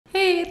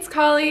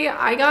Kali.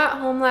 I got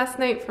home last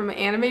night from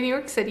Anime New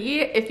York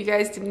City. If you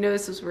guys didn't know,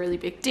 this was a really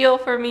big deal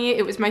for me.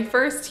 It was my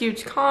first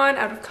huge con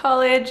out of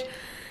college,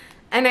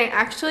 and I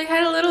actually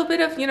had a little bit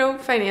of, you know,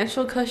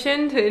 financial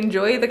cushion to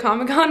enjoy the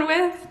Comic-Con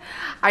with.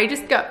 I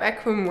just got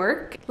back from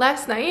work.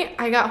 Last night,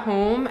 I got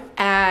home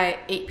at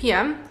 8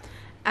 p.m.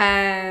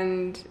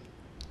 and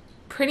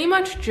pretty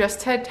much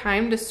just had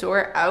time to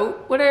sort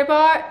out what I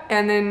bought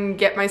and then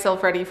get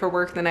myself ready for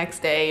work the next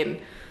day and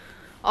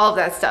all of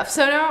that stuff.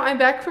 So now I'm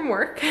back from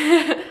work,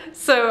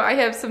 so I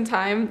have some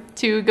time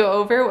to go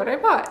over what I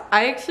bought.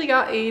 I actually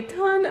got a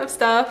ton of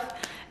stuff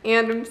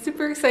and I'm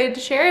super excited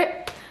to share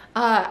it.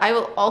 I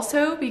will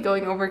also be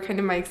going over kind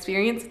of my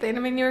experience with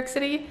Anime New York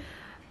City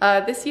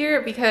this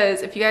year,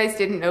 because if you guys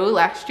didn't know,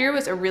 last year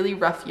was a really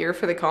rough year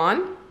for the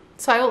con.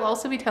 So I will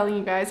also be telling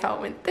you guys how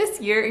it went this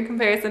year in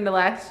comparison to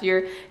last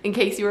year, in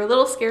case you were a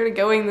little scared of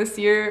going this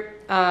year.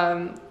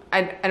 I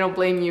don't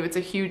blame you. It's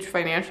a huge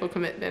financial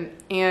commitment,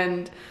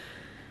 and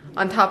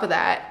on top of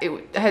that,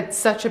 it had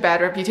such a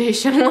bad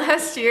reputation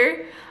last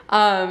year.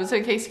 So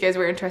in case you guys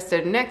were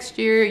interested in next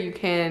year,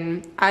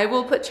 I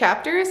will put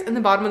chapters in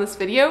the bottom of this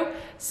video,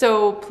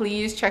 so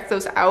please check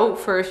those out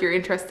for if you're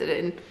interested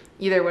in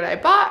either what I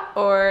bought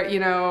or,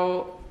 you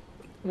know,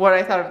 what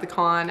I thought of the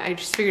con. I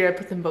just figured I'd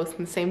put them both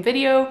in the same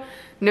video.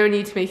 No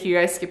need to make you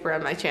guys skip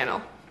around my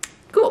channel.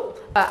 Cool.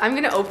 I'm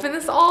gonna open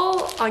this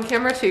all on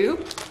camera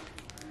too,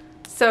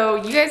 so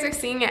you guys are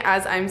seeing it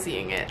as I'm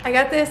seeing it. I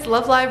got this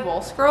Love Live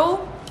wall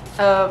scroll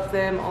of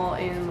them all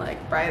in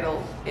like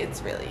bridal.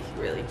 It's really,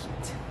 really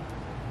cute.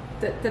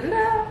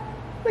 Da-da-da-da.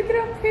 Look at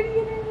how pretty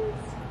it is.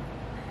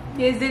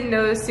 You guys didn't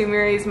know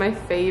Sumire is my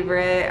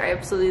favorite. I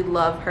absolutely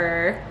love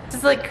her. This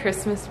is like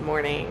Christmas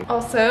morning.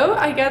 Also,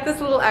 I got this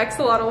little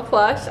axolotl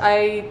plush.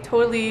 I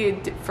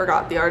totally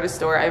forgot the artist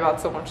store. I bought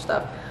so much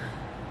stuff.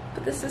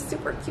 But this is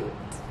super cute.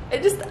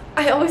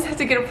 I always have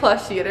to get a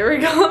plushie at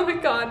every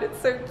Comic-Con.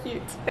 It's so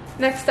cute.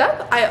 Next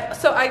up,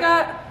 I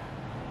got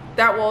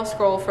that wall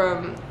scroll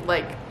from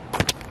like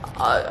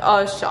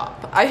a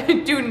shop. I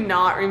do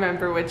not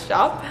remember which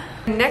shop.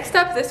 Next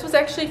up, this was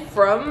actually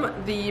from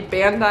the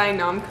Bandai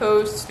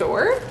Namco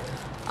store.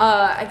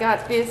 I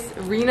got this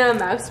Rina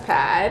mouse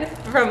pad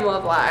from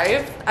Love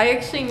Live. I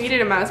actually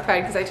needed a mouse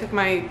pad because I took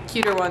my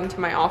cuter one to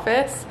my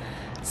office,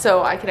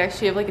 so I could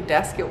actually have like a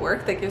desk at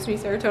work that gives me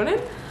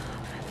serotonin.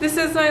 This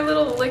is my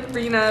little like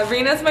Rina.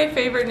 Rina's my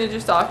favorite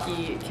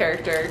Nijisaki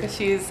character because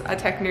she's a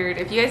tech nerd.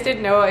 If you guys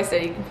didn't know, I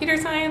studied computer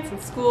science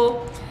in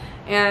school,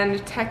 and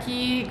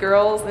techie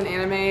girls in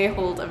anime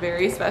hold a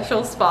very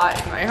special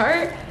spot in my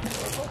heart.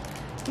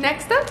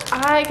 Next up,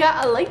 I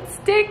got a light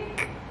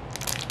stick.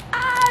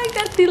 I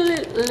got the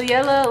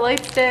Liella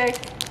light stick.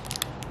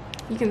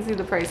 You can see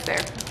the price there.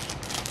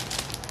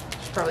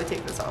 Should probably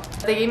take this off.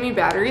 They gave me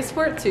batteries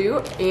for it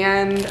too,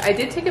 and I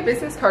did take a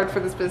business card for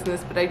this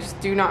business, but I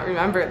just do not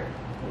remember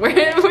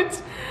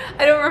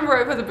I don't remember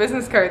where I put the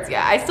business cards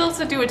yet. I still have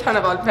to do a ton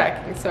of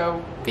unpacking,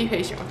 so be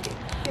patient with me.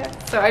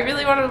 Yeah. So I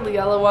really wanted a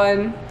Liella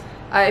one.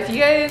 If you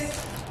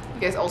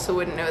guys also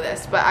wouldn't know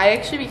this, but I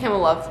actually became a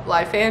Love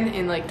Live fan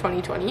in like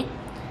 2020.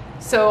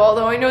 So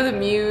although I know the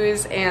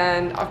Muse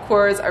and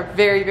Aquars are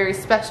very, very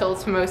special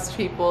to most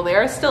people, they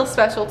are still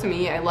special to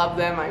me. I love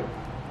them. I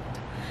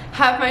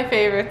have my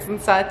favorites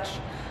and such.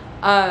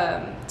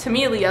 To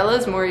me, Liella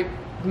is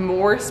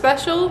more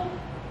special,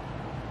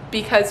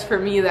 because for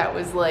me that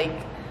was like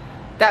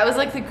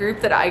the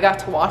group that I got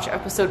to watch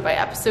episode by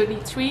episode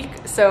each week.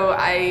 So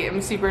I am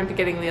super into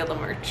getting Liella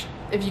merch,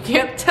 if you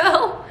can't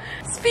tell.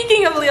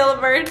 Speaking of Liella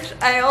merch,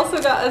 I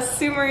also got a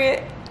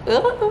Sumire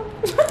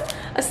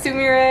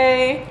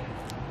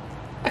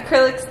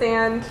acrylic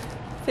stand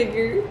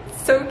figure.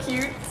 So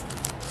cute.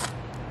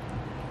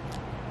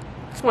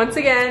 Once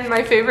again,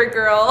 my favorite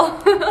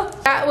girl.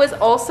 That was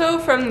also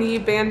from the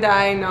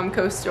Bandai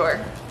Namco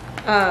store.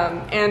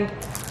 And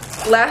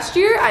last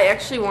year I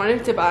actually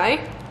wanted to buy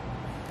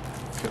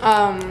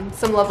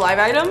some Love Live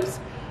items,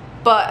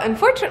 but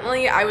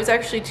unfortunately I was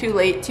actually too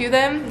late to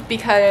them,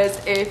 because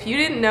if you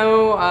didn't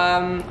know,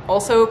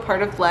 also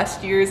part of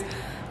last year's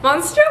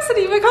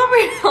monstrosity of a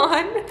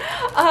Comic-Con,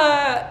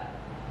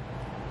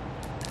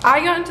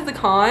 I got into the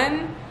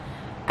con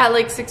at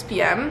like 6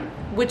 p.m,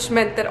 which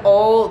meant that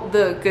all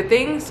the good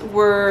things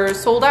were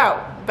sold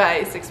out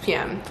by 6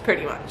 p.m,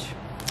 pretty much,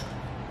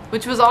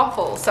 which was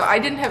awful. So I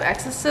didn't have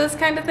access to this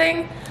kind of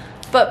thing.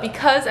 But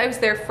because I was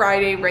there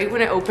Friday, right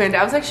when it opened,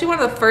 I was actually one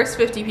of the first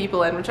 50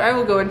 people in, which I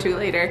will go into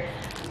later.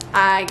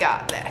 I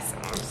got this.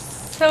 I'm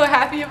so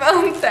happy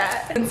about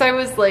that. Since I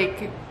was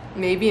like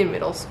maybe in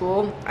middle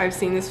school, I've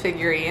seen this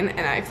figurine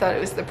and I thought it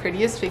was the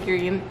prettiest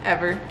figurine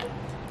ever.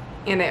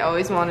 And I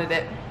always wanted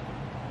it.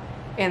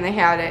 And they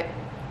had it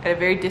at a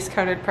very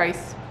discounted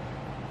price.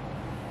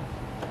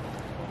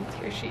 And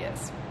here she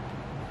is.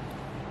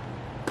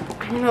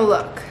 I'm gonna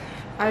look.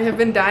 I have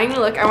been dying to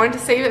look. I wanted to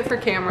save it for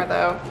camera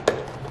though.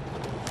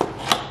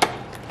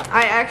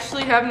 I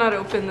actually have not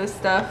opened this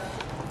stuff.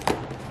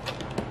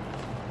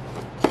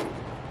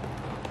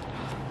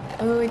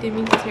 Oh, I didn't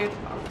mean to tear the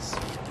box.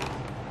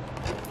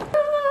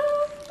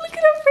 Ah, look at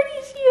how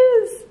pretty she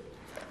is.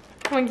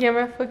 Come on,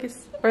 camera,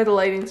 focus. Or the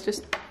lighting's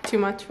just too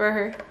much for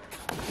her.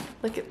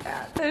 Look at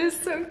that. That is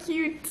so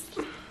cute.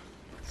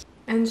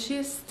 And she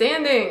is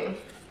standing.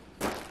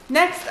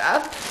 Next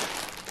up,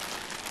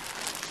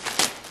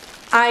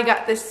 I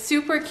got this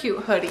super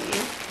cute hoodie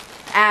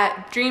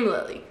at Dream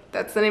Lily.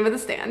 That's the name of the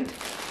stand.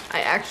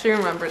 I actually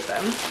remembered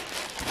them.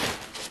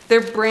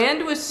 Their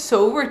brand was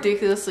so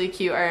ridiculously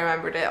cute, I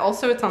remembered it.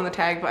 Also, it's on the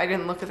tag, but I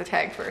didn't look at the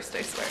tag first,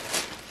 I swear.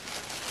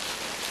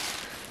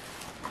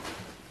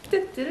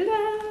 Look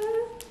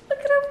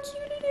at how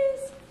cute it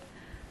is.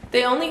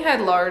 They only had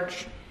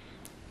large,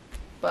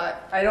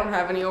 but I don't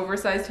have any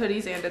oversized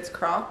hoodies and it's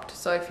cropped,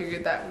 so I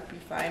figured that would be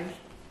fine.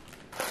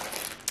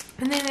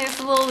 And then there's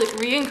a little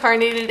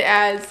reincarnated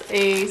as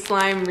a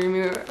slime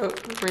Rimuru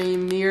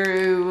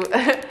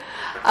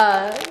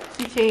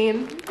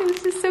keychain. It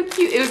was just so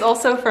cute. It was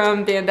also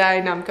from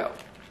Bandai Namco.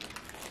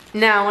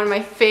 Now, one of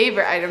my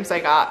favorite items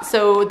I got.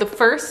 So the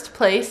first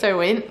place I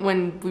went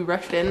when we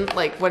rushed in,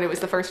 like when it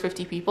was the first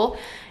 50 people,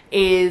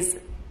 is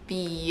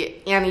the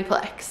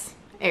Aniplex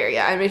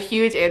area. I'm a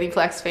huge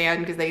Aniplex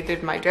fan because they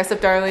did my Dress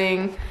Up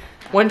Darling,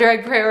 One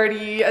Drag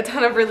Priority, a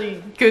ton of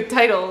really good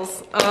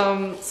titles.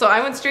 So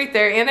I went straight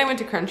there and I went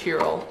to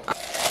Crunchyroll.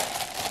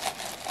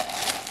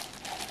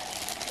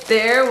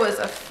 There was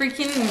a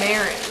freaking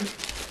Marin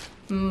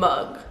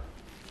mug.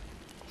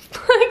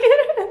 Look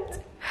at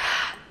it.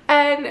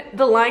 And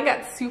the line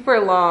got super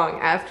long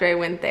after I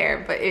went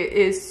there, but it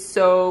is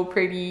so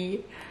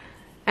pretty.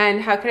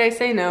 And how could I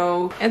say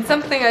no? And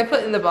something I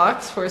put in the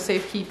box for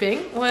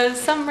safekeeping was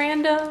some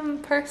random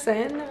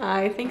person.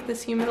 I think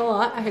this human a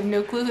lot. I have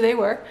no clue who they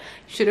were.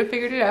 Should have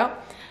figured it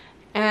out.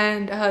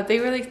 And they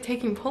were like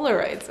taking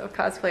Polaroids of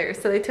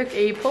cosplayers. So they took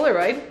a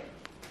Polaroid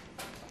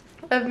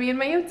of me in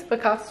my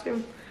Yotsuba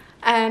costume.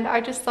 And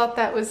I just thought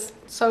that was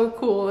so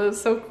cool. It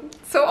was so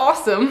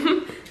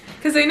awesome.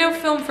 Because I know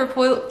film for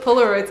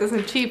Polaroids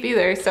isn't cheap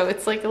either. So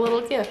it's like a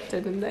little gift.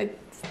 And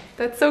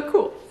that's so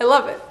cool. I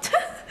love it.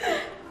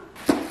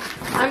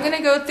 I'm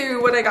gonna go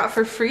through what I got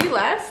for free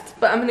last,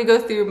 but I'm gonna go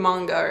through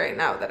manga right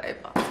now that I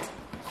bought.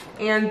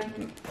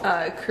 And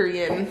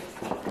Korean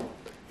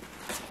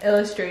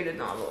illustrated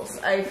novels.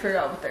 I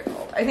forgot what they're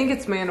called. I think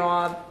it's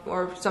manhwa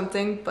or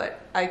something, but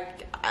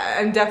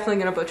I'm definitely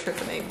gonna butcher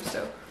the name,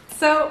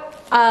 So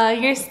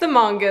here's the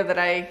manga that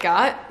I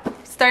got.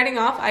 Starting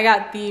off, I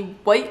got the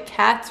White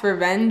Cat's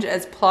Revenge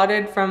as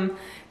plotted from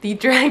the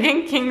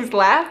Dragon King's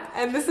Lap.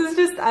 And this is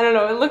just, I don't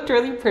know, it looked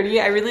really pretty.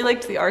 I really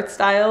liked the art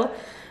style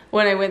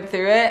when I went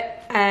through it,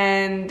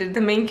 and the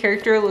main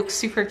character looks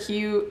super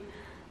cute.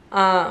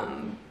 There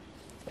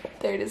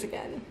it is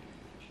again.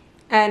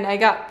 And I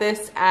got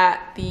this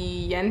at the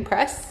Yen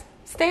Press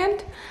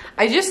stand.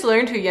 I just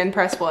learned who Yen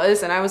Press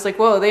was, and I was like,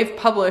 whoa, they've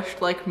published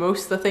like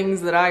most of the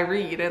things that I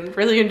read and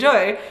really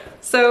enjoy.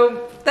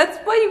 So that's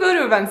why you go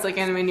to events like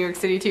Anime New York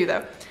City too,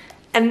 though.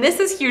 And this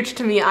is huge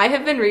to me. I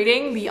have been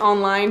reading the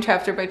online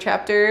chapter by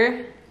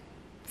chapter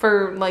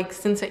for like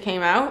since it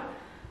came out.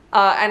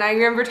 And I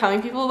remember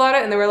telling people about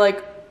it and they were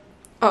like,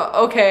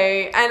 oh,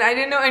 okay. And I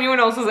didn't know anyone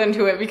else was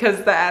into it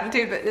because the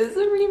attitude that is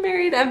a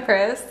remarried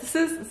empress. This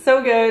is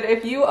so good.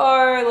 If you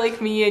are like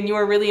me and you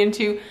are really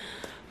into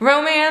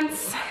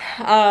romance,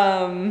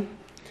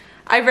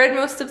 I've read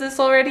most of this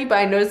already, but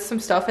I noticed some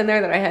stuff in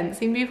there that I hadn't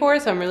seen before.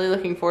 So I'm really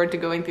looking forward to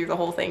going through the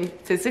whole thing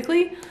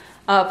physically.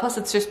 Plus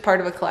it's just part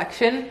of a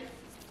collection.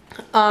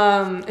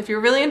 If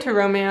you're really into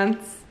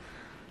romance,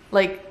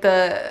 like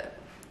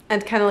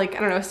and kind of like, I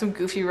don't know, some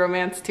goofy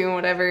romance too and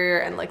whatever,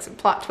 and like some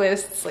plot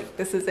twists, like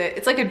this is it.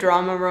 It's like a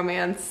drama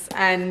romance,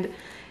 and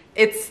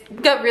it's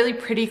got really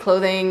pretty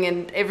clothing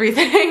and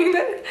everything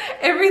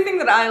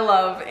that I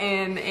love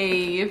in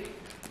a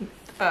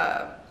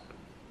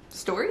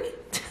story.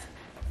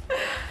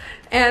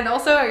 And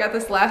also I got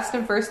this Last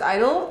and First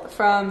Idol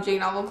from J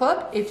Novel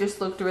Club. It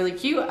just looked really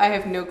cute. I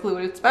have no clue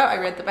what it's about. I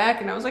read the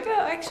back and I was like,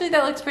 oh, actually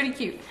that looks pretty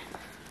cute.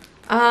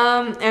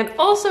 And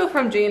also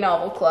from J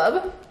Novel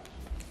Club,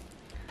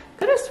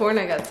 could have sworn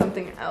I got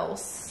something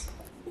else.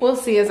 We'll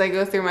see as I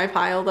go through my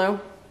pile though.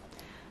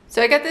 So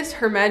I got this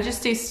Her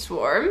Majesty's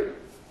Swarm.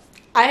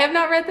 I have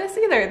not read this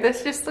either.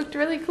 This just looked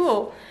really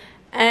cool.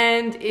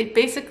 And it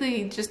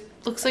basically just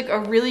looks like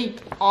a really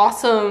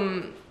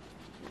awesome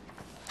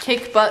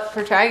kick butt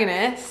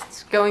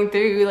protagonist going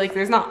through, like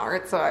there's not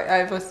art, so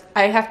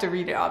I have to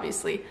read it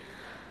obviously.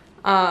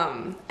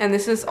 And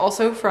this is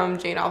also from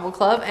J Novel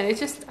Club, and it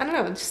just, I don't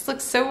know, it just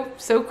looks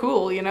so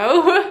cool, you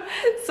know?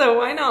 So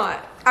why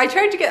not? I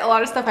tried to get a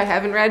lot of stuff I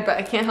haven't read, but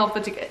I can't help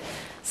but to get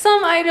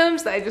some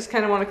items that I just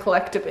kind of want to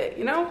collect a bit,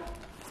 you know?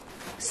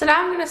 So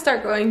now I'm gonna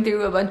start going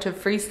through a bunch of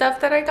free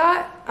stuff that I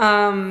got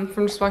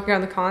from just walking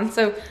around the con.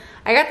 So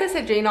I got this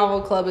at J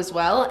Novel Club as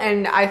well,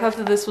 and I thought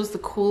that this was the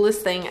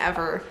coolest thing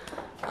ever.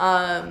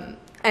 And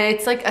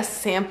it's like a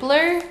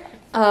sampler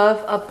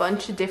of a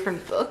bunch of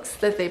different books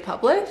that they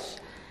publish.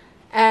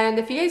 And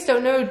if you guys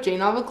don't know J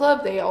Novel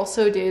Club, they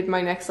also did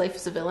My Next Life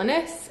is a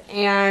Villainess.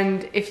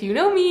 And if you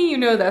know me, you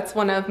know that's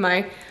one of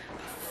my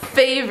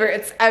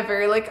favorites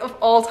ever, like of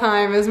all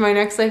time, is My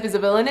Next Life is a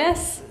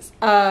Villainess.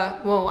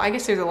 Well, I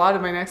guess there's a lot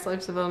of My Next Life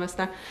is a Villainess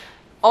now.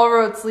 All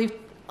Roads Lead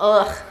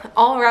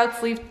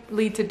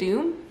to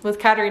Doom with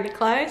Katarina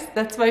Kleis.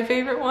 That's my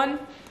favorite one,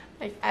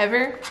 like,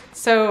 ever.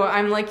 So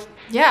I'm like,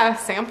 yeah,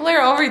 sampler,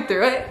 I'll read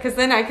through it, because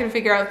then I can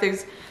figure out if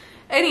there's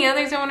any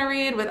others I want to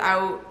read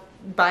without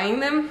buying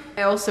them.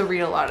 I also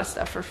read a lot of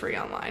stuff for free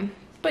online,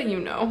 but you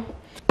know.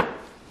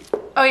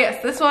 Oh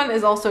yes, this one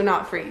is also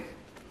not free.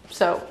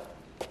 So,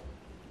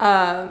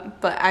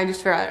 but I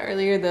just forgot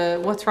earlier, the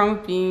What's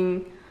Wrong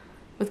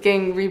with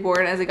Getting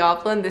Reborn as a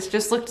Goblin. This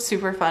just looked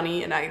super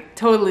funny, and I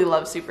totally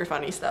love super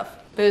funny stuff.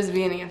 But it was the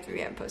beginning after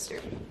the end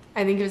poster.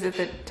 I think it was at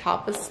the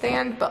top of the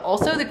stand, but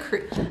also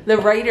the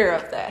writer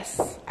of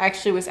this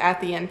actually was at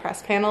the end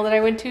press panel that I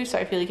went to, so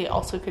I feel like it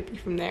also could be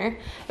from there.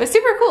 It was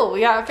super cool.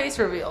 We got a face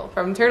reveal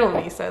from Turtle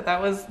Me, so that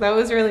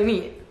was really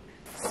neat.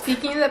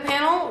 Speaking of the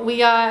panel, we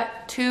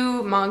got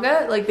 2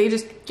 manga. Like, they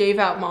just gave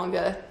out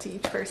manga to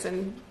each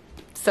person,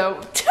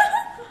 so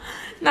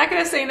not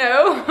gonna say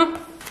no.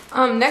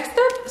 Next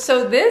up,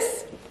 so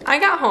this, I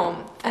got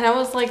home and I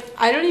was like,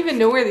 I don't even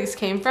know where these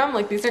came from.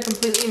 Like, these are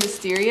completely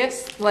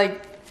mysterious.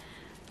 Like,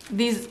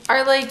 these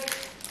are like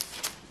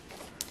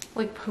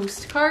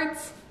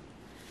postcards,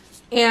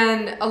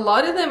 and a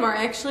lot of them are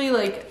actually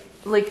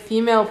like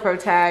female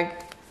protag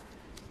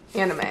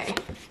anime.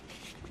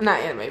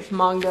 Not anime,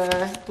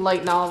 manga,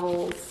 light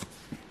novels.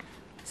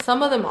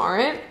 Some of them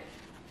aren't,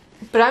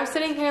 but I'm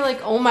sitting here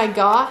like, oh my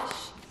gosh,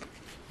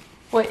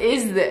 what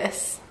is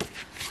this?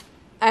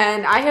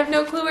 And I have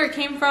no clue where it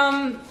came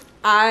from.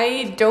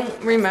 I don't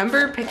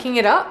remember picking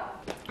it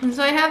up. And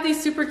so I have these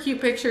super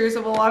cute pictures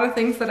of a lot of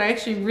things that I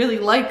actually really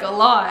like a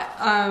lot.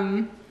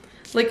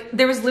 Like,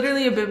 there was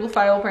literally a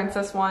Bibliophile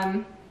Princess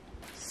one.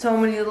 So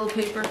many little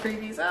paper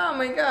freebies. Oh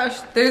my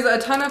gosh. There's a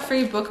ton of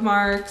free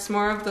bookmarks,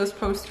 more of those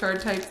postcard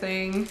type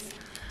things.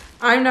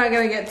 I'm not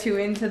gonna get too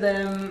into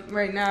them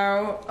right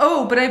now.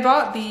 Oh, but I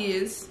bought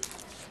these.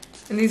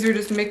 And these are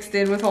just mixed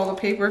in with all the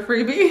paper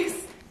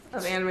freebies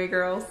of anime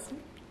girls.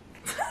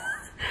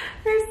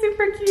 They're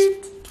super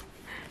cute.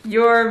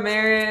 You're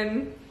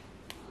Marin.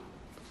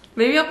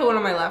 Maybe I'll put one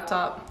on my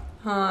laptop.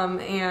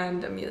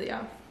 And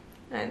Amelia.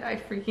 And I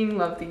freaking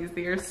love these.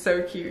 They are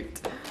so cute.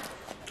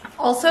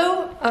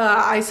 Also,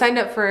 I signed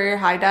up for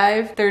High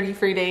Dive 30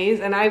 free days,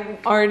 and it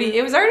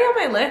was already on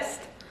my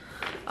list.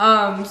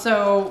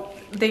 So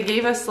they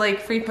gave us like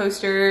free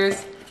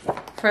posters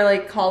for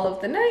like Call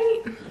of the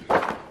Night,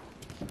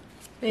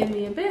 In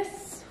the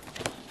Abyss,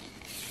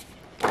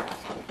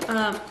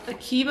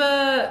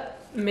 Akiba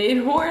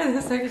Maid War.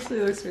 This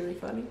actually looks really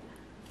funny.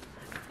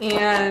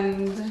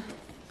 And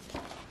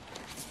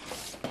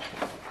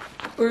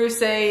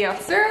Urusei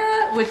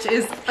Yatsura, which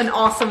is an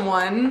awesome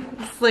one.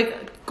 It's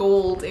like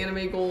gold,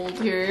 anime gold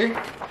here.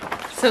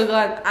 So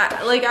glad.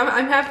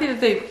 I'm happy that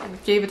they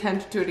gave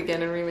attention to it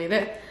again and remade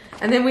it.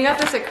 And then we got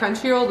this at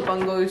Crunchyroll, the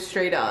Bungo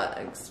Stray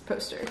Dogs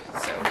poster.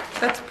 So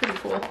that's pretty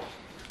cool.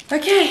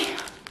 Okay,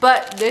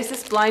 but there's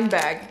this blind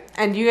bag.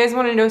 And you guys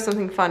want to know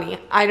something funny?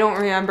 I don't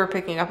remember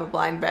picking up a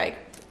blind bag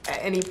at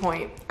any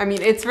point. I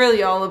mean, it's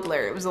really all a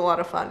blur. It was a lot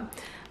of fun.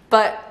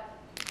 But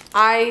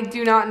I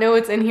do not know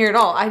what's in here at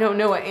all. I don't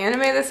know what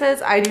anime this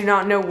is. I do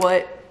not know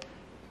what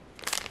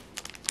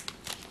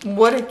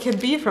it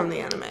could be from the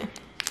anime.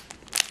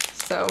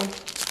 So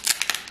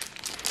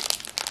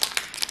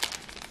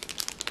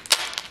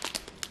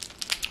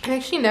I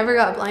actually never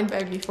got a blind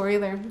bag before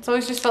either. It's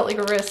always just felt like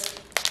a risk.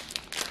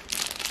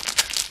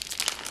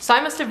 So I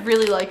must have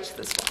really liked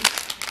this one.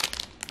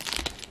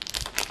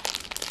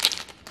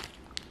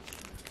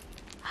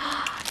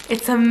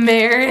 It's a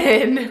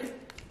Marin.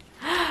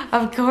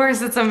 Of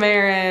course it's a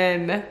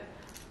Marin.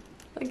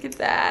 Look at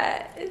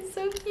that. It's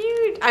so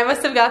cute. I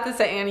must have got this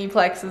at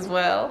Aniplex as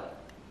well.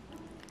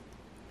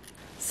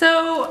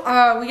 So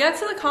we got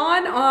to the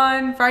con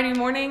on Friday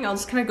morning. I'll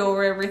just kind of go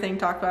over everything,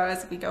 talk about it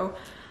as we go.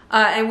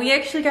 And we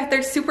actually got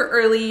there super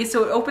early.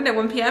 So it opened at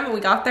 1 p.m. and we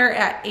got there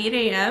at 8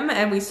 a.m.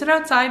 and we stood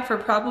outside for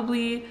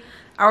probably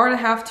hour and a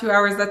half, 2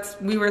 hours.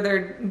 We were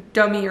there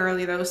dummy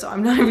early though, so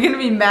I'm not even gonna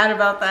be mad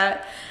about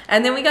that.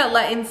 And then we got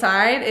let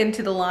inside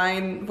into the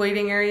line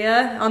waiting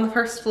area on the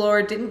first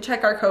floor. Didn't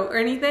check our coat or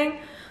anything,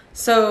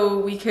 so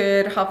we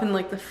could hop in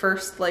like the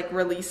first like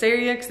release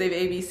area because they have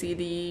A, B, C,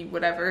 D,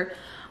 whatever.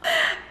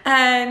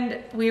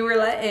 And we were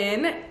let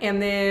in,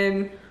 and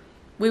then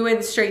we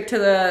went straight to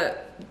the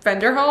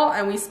vendor hall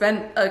and we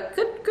spent a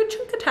good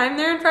chunk of time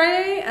there on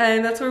Friday,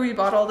 and that's where we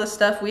bought all this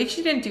stuff. We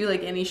actually didn't do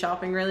like any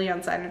shopping really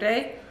on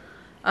Saturday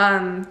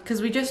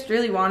because we just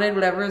really wanted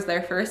whatever was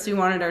there first. We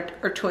wanted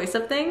our choice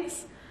of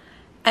things.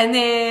 And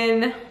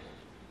then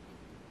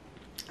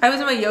I was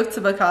in my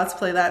Yotsuba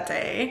cosplay that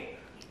day.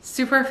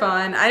 Super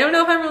fun. I don't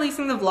know if I'm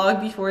releasing the vlog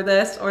before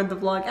this or the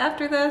vlog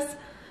after this.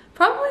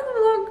 Probably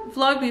the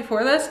vlog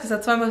before this because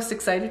that's what I'm most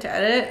excited to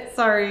edit.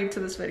 Sorry to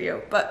this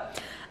video, but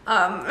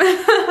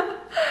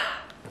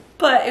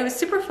but it was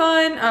super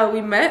fun.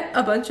 We met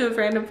a bunch of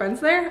random friends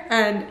there,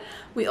 and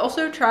we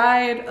also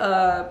tried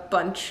a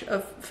bunch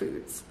of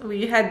foods.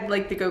 We had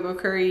like the go-go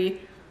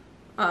curry.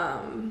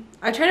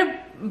 I tried a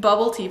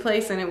bubble tea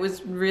place and it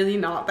was really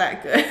not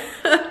that good.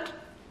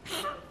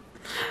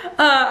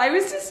 I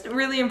was just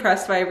really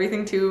impressed by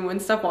everything too when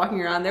stuff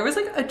walking around. There was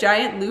like a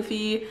giant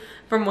Luffy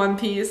from One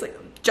Piece,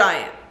 like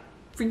giant,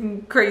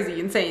 freaking crazy,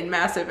 insane,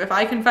 massive. If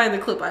I can find the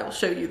clip, I will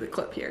show you the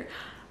clip here.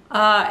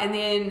 And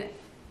then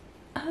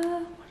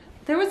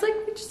there was like,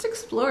 we just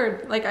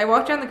explored. Like I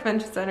walked around the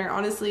convention center,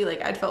 honestly,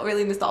 like I felt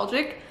really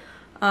nostalgic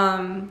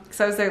because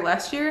I was there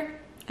last year,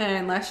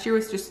 and last year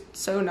was just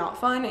so not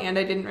fun, and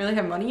I didn't really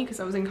have money because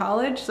I was in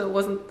college, so it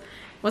wasn't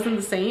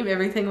the same.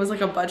 Everything was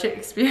like a budget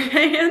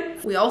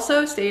experience. We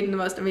also stayed in the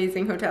most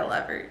amazing hotel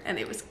ever, and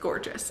it was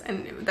gorgeous,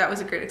 and that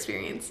was a great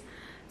experience.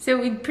 So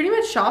we pretty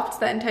much shopped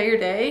that entire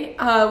day.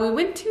 We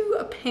went to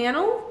a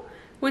panel,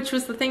 which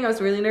was the thing I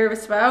was really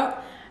nervous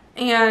about.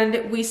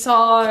 And we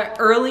saw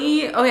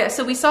early,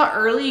 so we saw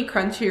early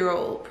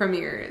Crunchyroll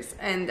premieres.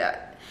 And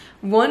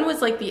one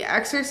was like The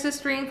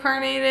Exorcist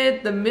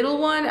reincarnated. The middle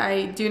one,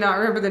 I do not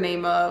remember the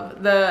name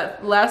of. The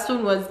last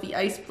one was The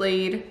Ice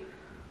Blade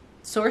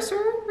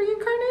Sorcerer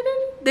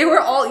reincarnated. They were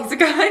all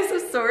isekais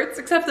of sorts,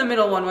 except the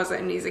middle one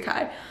wasn't an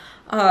isekai.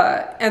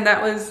 And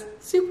that was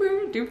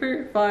super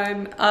duper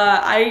fun.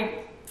 I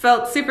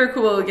felt super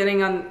cool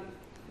getting on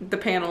the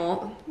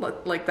panel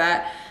like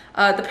that.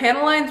 The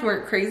panel lines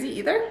weren't crazy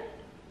either.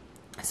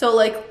 So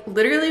like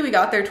literally we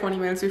got there 20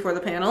 minutes before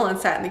the panel and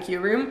sat in the queue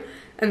room,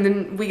 and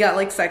then we got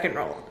like second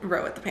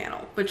row at the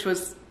panel, which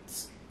was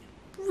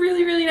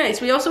really, really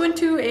nice. We also went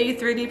to a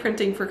 3D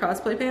printing for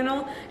cosplay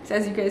panel, because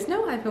as you guys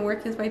know, I've been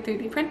working with my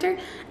 3D printer,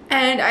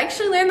 and I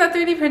actually learned that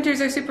 3D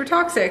printers are super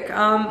toxic.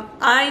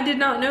 I did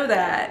not know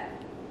that.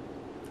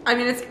 I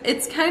mean,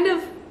 it's kind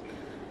of,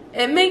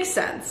 it makes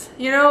sense,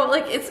 you know,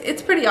 like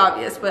it's pretty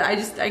obvious, but I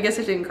guess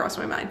it didn't cross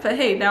my mind. But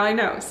hey, now I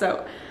know.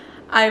 So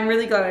I'm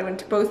really glad I went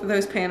to both of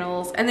those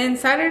panels. And then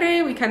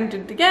Saturday we kind of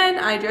did it again.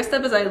 I dressed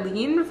up as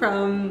Eileen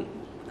from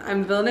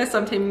I'm the Villainess,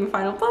 I'm Taming the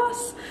Final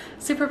Boss.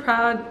 Super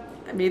proud.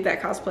 I made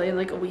that cosplay in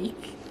like a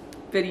week.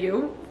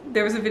 Video.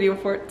 There was a video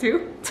for it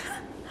too.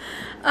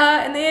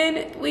 And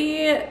then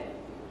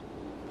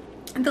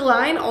the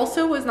line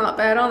also was not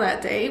bad on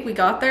that day. We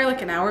got there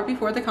like an hour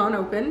before the con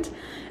opened,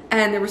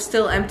 and there were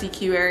still empty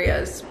queue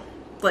areas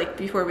like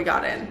before we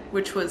got in,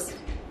 which was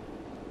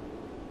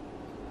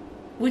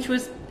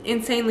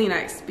insanely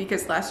nice,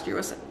 because last year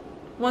was,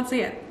 once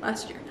again,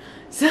 last year.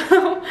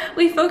 So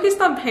we focused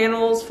on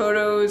panels,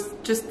 photos,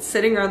 just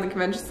sitting around the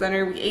convention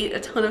center. We ate a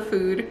ton of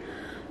food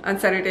on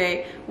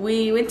Saturday.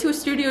 We went to a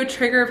Studio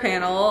Trigger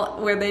panel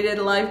where they did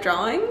live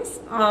drawings,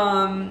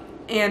 and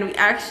we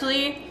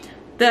actually,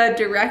 the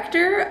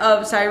director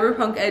of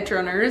Cyberpunk Edge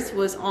Runners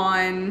was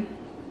on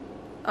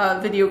a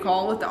video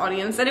call with the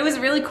audience, and it was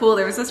really cool.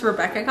 There was this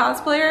Rebecca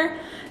cosplayer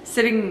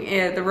sitting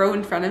in the row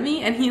in front of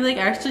me, and he like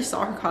actually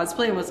saw her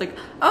cosplay and was like,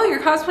 oh,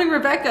 you're cosplaying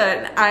Rebecca.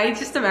 And I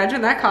just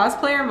imagine that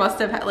cosplayer must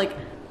have had like,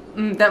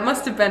 that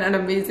must have been an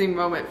amazing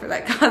moment for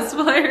that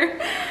cosplayer.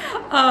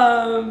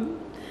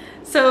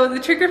 So the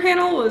Trigger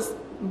panel was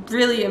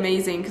really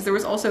amazing, because there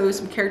was also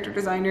some character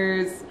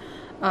designers,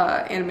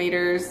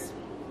 animators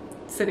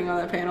sitting on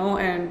that panel,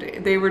 and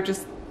they were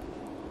just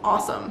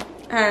awesome.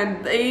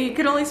 And they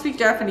could only speak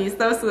Japanese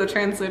though, so the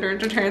translator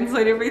to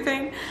translate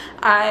everything.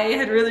 I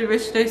had really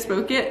wished I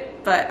spoke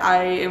it, but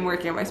I am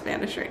working on my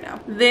Spanish right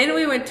now. Then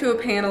we went to a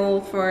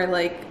panel for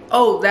like,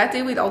 oh, that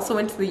day we also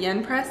went to the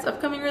Yen Press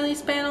upcoming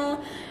release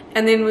panel,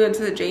 and then we went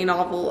to the J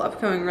Novel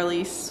upcoming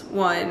release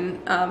one.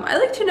 I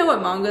like to know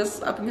what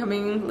manga's up and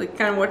coming, like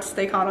kind of what to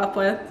stay caught up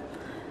with.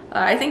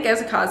 I think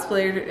as a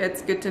cosplayer,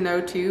 it's good to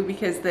know too,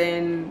 because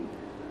then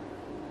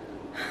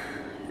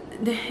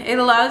it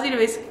allows you to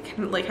basically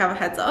like have a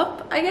heads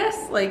up, I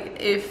guess, like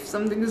if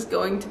something is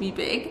going to be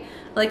big.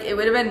 Like it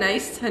would have been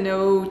nice to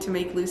know to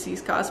make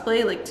Lucy's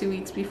cosplay like 2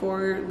 weeks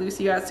before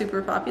Lucy got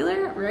super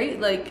popular, right?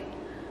 Like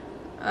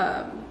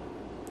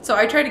so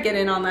I try to get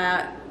in on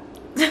that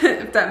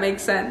if that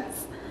makes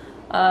sense.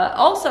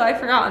 Also, I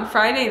forgot, on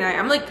Friday night,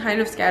 I'm like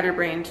kind of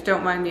scatterbrained,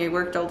 don't mind me, I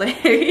worked all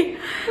day.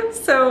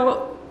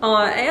 So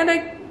and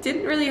I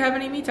didn't really have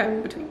any me time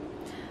in between.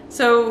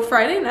 So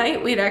Friday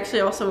night, we'd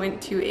actually also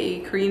went to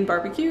a Korean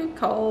barbecue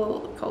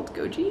called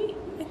Goji,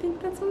 I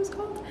think that's what it was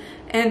called.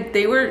 And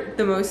they were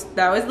the most,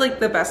 that was like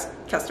the best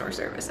customer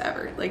service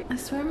ever. Like, I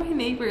swear my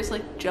neighbors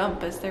like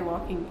jump as they're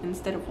walking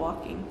instead of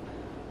walking.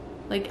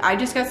 Like, I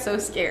just got so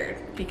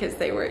scared because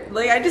they were,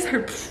 like, I just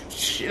heard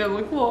shit, I'm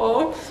like,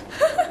 whoa.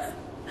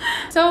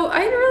 So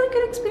I had a really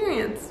good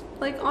experience.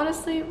 Like,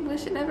 honestly,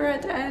 wish it never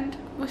had to end.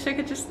 Wish I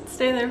could just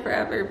stay there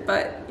forever,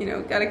 but, you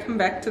know, gotta come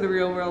back to the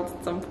real world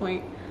at some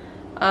point.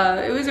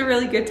 It was a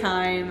really good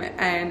time,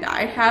 and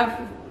I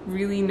have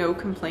really no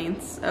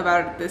complaints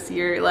about it this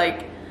year.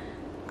 Like,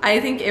 I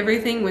think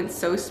everything went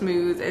so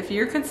smooth. If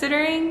you're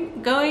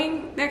considering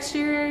going next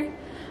year,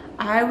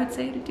 I would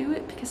say to do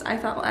it, because I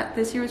thought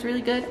this year was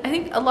really good. I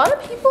think a lot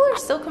of people are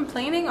still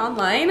complaining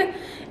online,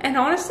 and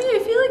honestly, I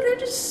feel like they're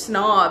just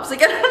snobs.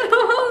 Like, I don't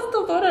know how else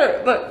to put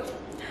it, but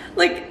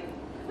like,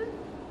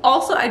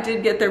 also I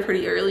did get there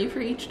pretty early for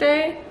each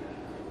day,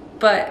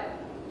 but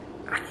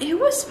it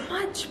was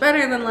much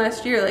better than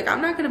last year. Like,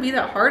 I'm not gonna be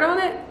that hard on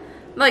it,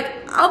 like,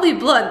 I'll be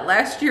blunt,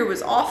 last year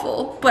was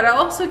awful, but I'll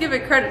also give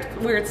it credit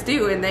where it's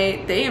due, and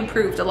they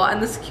improved a lot,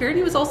 and the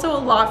security was also a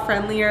lot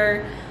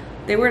friendlier.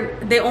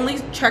 They only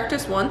checked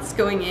us once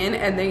going in,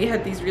 and they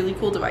had these really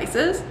cool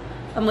devices.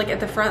 Like at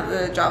the front of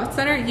the Java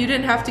Center, you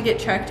didn't have to get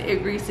checked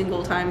every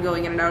single time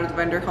going in and out of the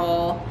vendor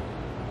hall.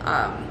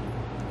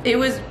 It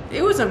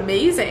was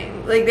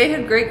amazing. Like, they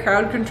had great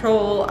crowd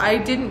control. I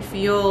didn't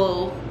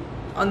feel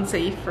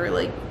unsafe or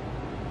like,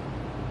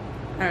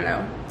 I don't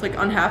know, like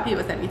unhappy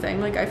with anything.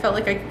 Like, I felt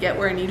like I could get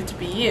where I needed to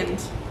be, and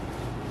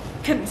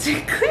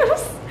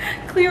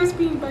Cleo's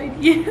being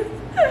bitey.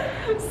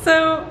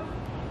 So,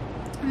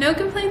 no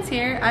complaints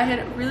here. I had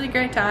a really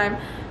great time.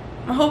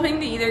 I'm hoping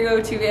to either go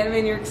to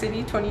Anime New York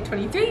City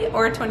 2023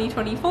 or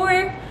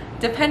 2024,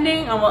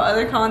 depending on what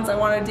other cons I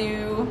want to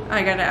do.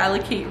 I gotta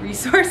allocate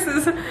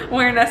resources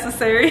where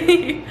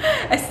necessary.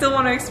 I still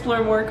want to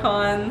explore more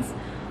cons.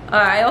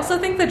 I also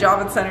think the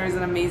Java Center is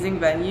an amazing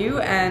venue,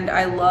 and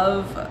I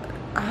love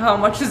how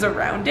much is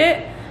around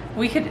it.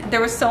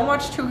 There was so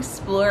much to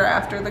explore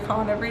after the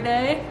con every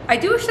day. I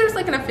do wish there was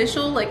like an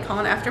official like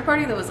con after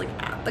party that was like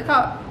at the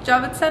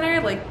Java Center.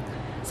 Like,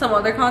 some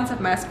other cons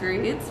have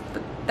masquerades,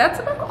 but that's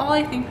about all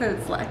I think that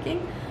it's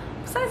lacking.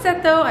 Besides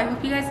that though, I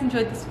hope you guys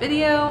enjoyed this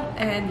video,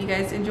 and you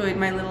guys enjoyed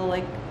my little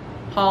like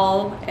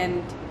haul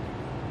and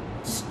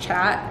just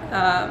chat,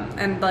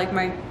 and like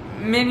my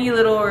mini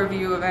little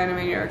review of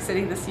Anime New York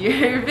City this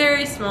year.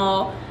 Very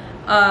small.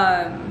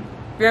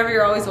 Remember,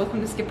 you're always welcome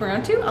to skip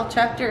around too. I'll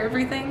chapter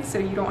everything so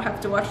you don't have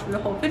to watch through the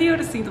whole video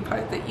to see the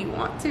part that you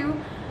want to.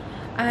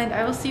 And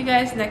I will see you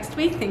guys next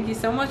week. Thank you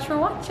so much for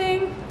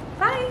watching.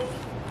 Bye!